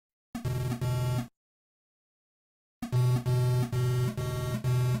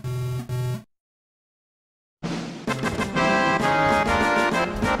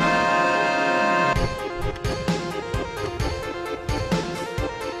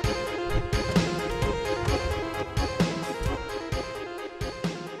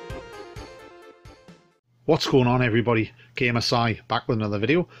What's going on, everybody? GamerSci back with another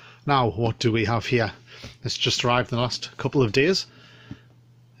video. Now, what do we have here? It's just arrived in the last couple of days.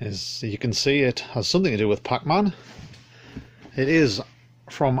 As you can see, it has something to do with Pac-Man. It is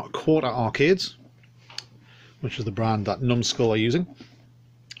from Quarter Arcades, which is the brand that Numskull are using,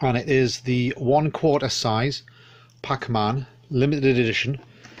 and it is the 1/4 size Pac-Man limited edition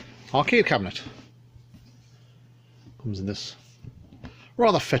arcade cabinet. Comes in this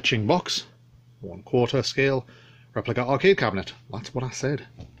rather fetching box. 1/4 scale replica arcade cabinet. That's what I said.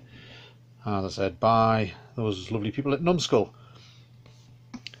 As I said, by those lovely people at Numskull.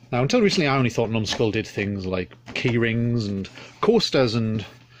 Now, until recently, I only thought Numskull did things like key rings and coasters and,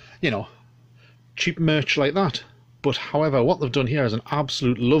 you know, cheap merch like that. But however, what they've done here is an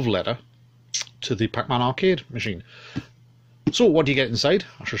absolute love letter to the Pac-Man arcade machine. So what do you get inside?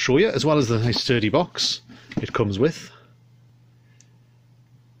 I shall show you, as well as the nice sturdy box it comes with.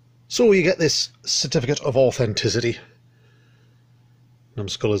 So you get this certificate of authenticity.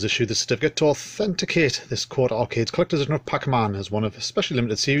 Numskull has issued the certificate to authenticate this Quarter Arcades collector's edition of Pac-Man as one of a specially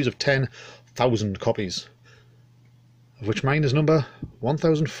limited series of 10,000 copies, of which mine is number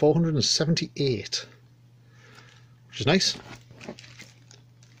 1478, which is nice.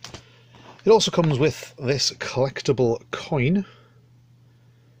 It also comes with this collectible coin,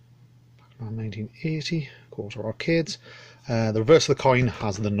 Pac-Man 1980, Quarter Arcades. The reverse of the coin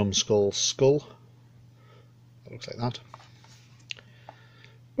has the Numskull skull. It looks like that,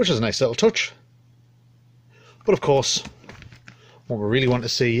 which is a nice little touch. But of course, what we really want to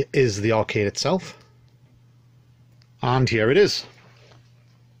see is the arcade itself. And here it is.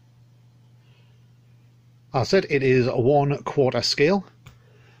 As I said, it is a 1/4 scale.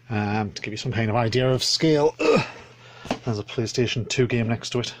 To give you some kind of idea of scale, there's a PlayStation 2 game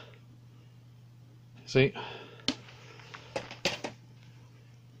next to it. See?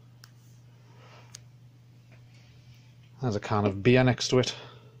 There's a can of beer next to it.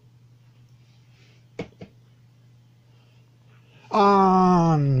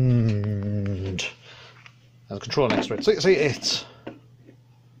 And there's a controller next to it. So you can see I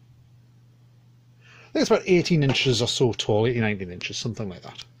think it's about 18 inches or so tall, 18, 19 inches, something like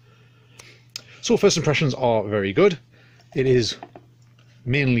that. So first impressions are very good. It is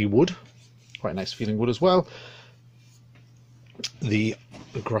mainly wood, quite a nice feeling wood as well. The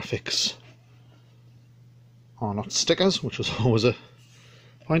graphics are not stickers, which was always a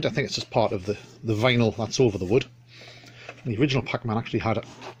point. I think it's just part of the vinyl that's over the wood. The original Pac-Man actually had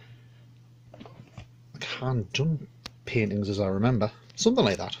hand-done paintings, as I remember. Something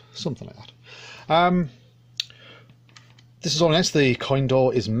like that. Something like that. This is all nice. The coin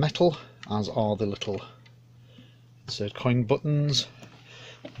door is metal, as are the little insert coin buttons.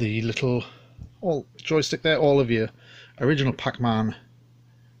 The little joystick there, all of your original Pac-Man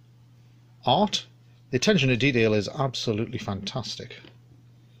art. The attention to detail is absolutely fantastic.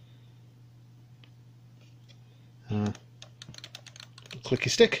 Clicky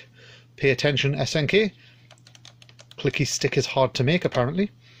stick. Pay attention, SNK. Clicky stick is hard to make, apparently.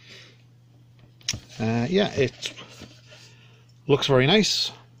 Yeah, it looks very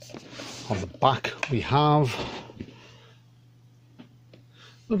nice. On the back we have a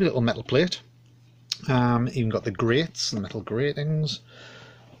lovely little metal plate. Even got the grates, the metal gratings.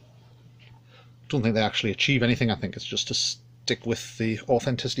 Don't think they actually achieve anything. I think it's just to stick with the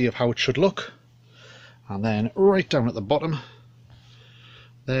authenticity of how it should look. And then right down at the bottom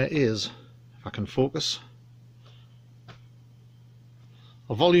there is, if I can focus,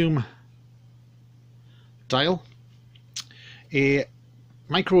 a volume dial, a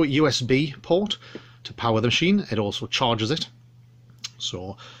micro USB port to power the machine. It also charges it,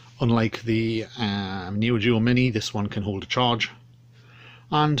 so unlike the Neo Geo Mini, this one can hold a charge,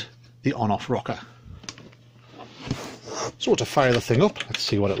 and the on-off rocker. So to fire the thing up, let's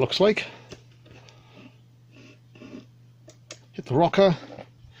see what it looks like. Hit the rocker,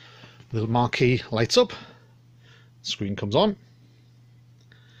 the little marquee lights up, screen comes on.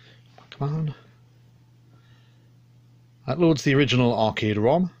 Come on. That loads the original arcade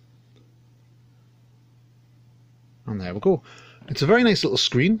ROM. And there we go. It's a very nice little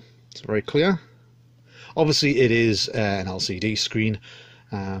screen. It's very clear. Obviously it is an LCD screen.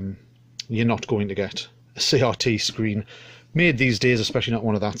 You're not going to get a CRT screen made these days, especially not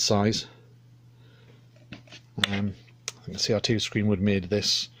one of that size. I think a CRT screen would have made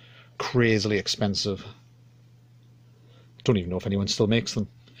this crazily expensive. Don't even know if anyone still makes them.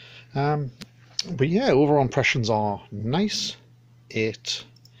 But yeah, overall impressions are nice. These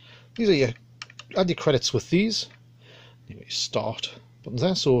are your add your credits with these. You got your start buttons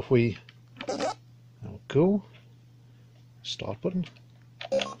there. So if we go start button,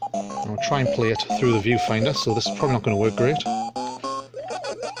 I'll try and play it through the viewfinder, so this is probably not going to work great.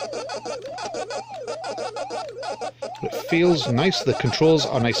 It feels nice, the controls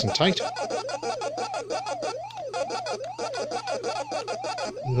are nice and tight.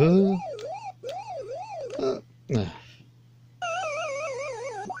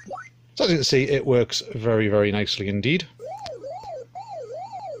 So as you can see, it works very, very nicely indeed.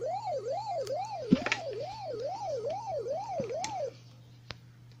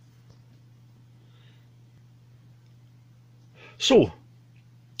 So,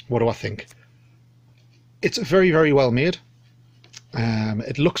 what do I think? It's very, very well made.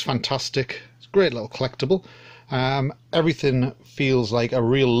 It looks fantastic. It's a great little collectible. Everything feels like a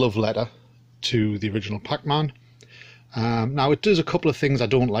real love letter to the original Pac-Man. Now, it does a couple of things I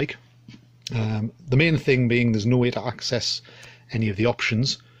don't like. The main thing being there's no way to access any of the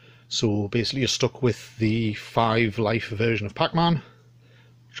options. So basically you're stuck with the 5-life version of Pac-Man,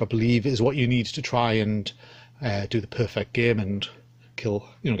 which I believe is what you need to try and do the perfect game and kill,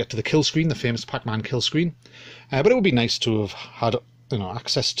 get to the kill screen, the famous Pac-Man kill screen. But it would be nice to have had,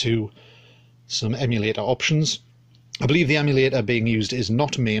 access to some emulator options. I believe the emulator being used is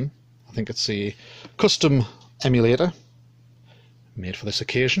not MAME. I think it's a custom emulator made for this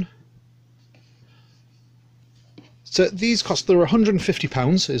occasion. So these cost, they're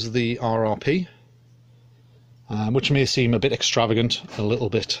 £150 is the RRP, which may seem a bit extravagant, a little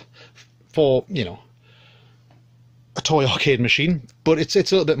bit for, a toy arcade machine, but it's a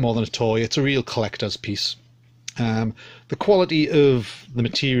little bit more than a toy. It's a real collector's piece. The quality of the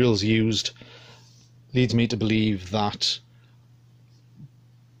materials used leads me to believe that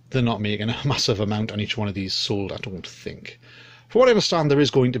they're not making a massive amount on each one of these sold, I don't think. From what I understand, there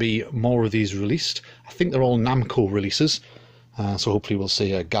is going to be more of these released. I think they're all Namco releases, so hopefully we'll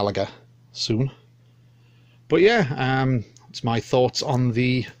see a Galaga soon. But yeah, it's my thoughts on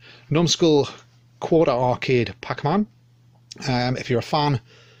the Numskull Quarter Arcade Pac-Man. If you're a fan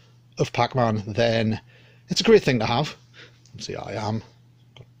of Pac-Man, then it's a great thing to have. See, I am.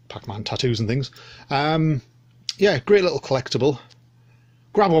 Got Pac-Man tattoos and things. Yeah, great little collectible.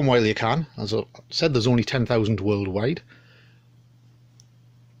 Grab one while you can. As I said, there's only 10,000 worldwide.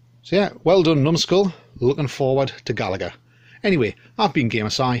 So yeah, well done Numskull. Looking forward to Galaga. Anyway, I've been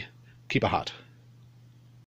GamerSci. Keep a hat.